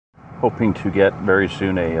hoping to get very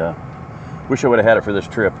soon a, wish I would have had it for this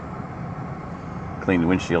trip. Clean the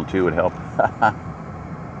windshield too would help.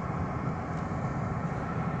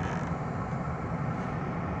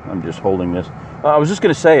 I'm just holding this. I was just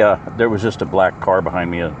going to say, there was just a black car behind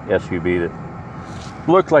me, a SUV that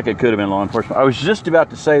looked like it could have been law enforcement. I was just about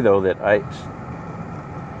to say though that I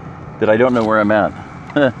don't know where I'm at.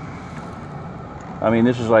 I mean,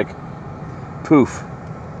 this is like poof.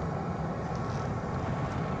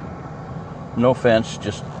 No fence,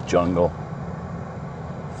 just jungle.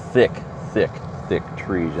 Thick, thick, thick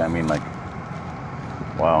trees. I mean, like,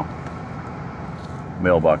 wow.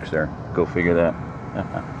 Mailbox there. Go figure that.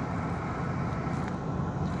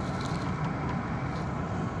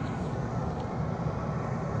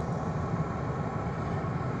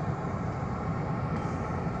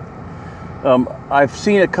 I've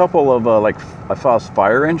seen a couple of, like, I saw a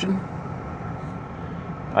fire engine.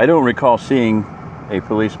 I don't recall seeing a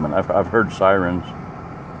policeman. I've heard sirens.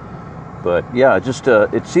 But, yeah, just,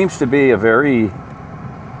 it seems to be a very,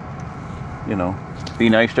 you know, be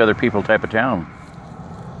nice to other people type of town.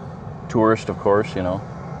 Tourist, of course, you know.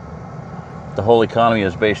 The whole economy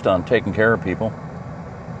is based on taking care of people.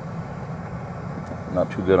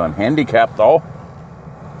 Not too good on handicap, though.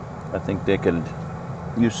 I think they could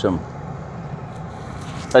use some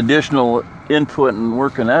additional input and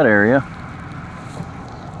work in that area.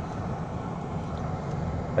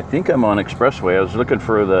 I think I'm on Expressway. I was looking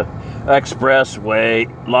for the Expressway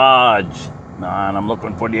Lodge. Man, I'm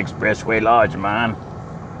looking for the Expressway Lodge, man.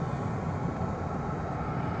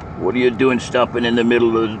 What are you doing stopping in the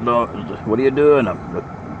middle of the... What are you doing?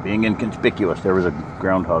 I'm being inconspicuous. There was a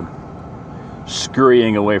groundhog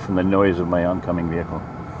scurrying away from the noise of my oncoming vehicle.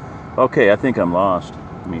 Okay, I think I'm lost.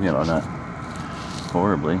 I mean, you know, not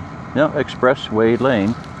horribly. No, Expressway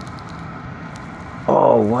Lane.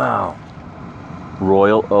 Oh, wow.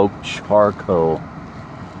 Royal Oak Charcoal.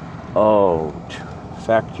 Oh,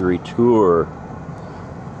 factory tour.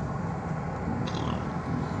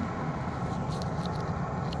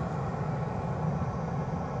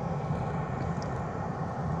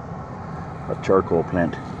 A charcoal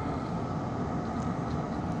plant.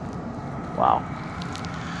 Wow.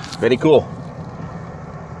 Very cool.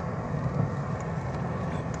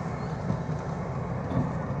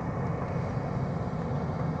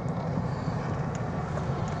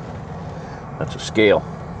 That's a scale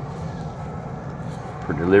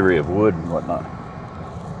for delivery of wood and whatnot.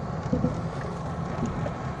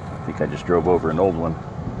 I think I just drove over an old one.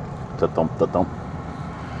 Ta-thump, ta-thump.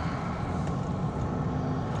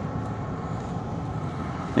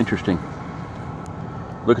 Interesting.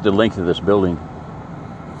 Look at the length of this building.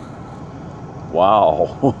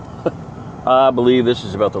 Wow. I believe this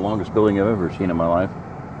is about the longest building I've ever seen in my life.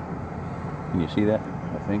 Can you see that?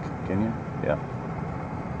 I think. Can you? Yeah.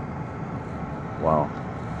 Wow.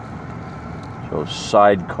 So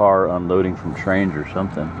sidecar unloading from trains or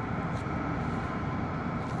something.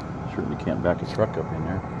 Certainly can't back a truck up in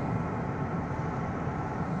there.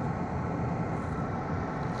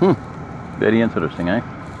 Very interesting, eh?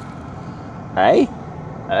 Hey?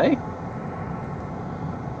 Hey?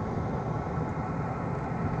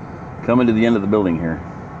 Coming to the end of the building here.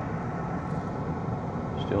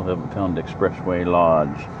 Still haven't found Expressway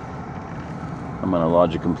Lodge. I'm gonna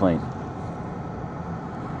lodge a complaint.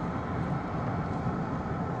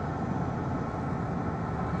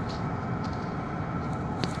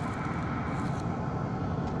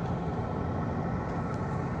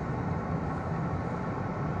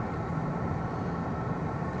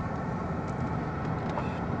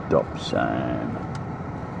 Stop sign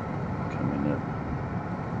coming up.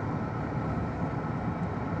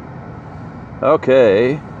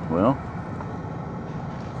 Okay, well,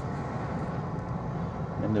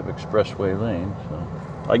 end of Expressway Lane, so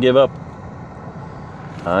I give up.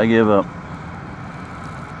 I give up.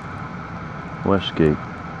 Westgate.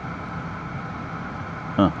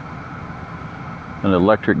 Huh. An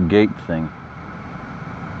electric gate thing.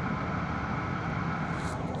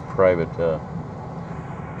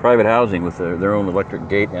 Private housing with their own electric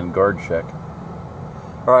gate and guard check.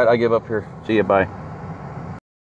 All right, I give up here. See you, bye.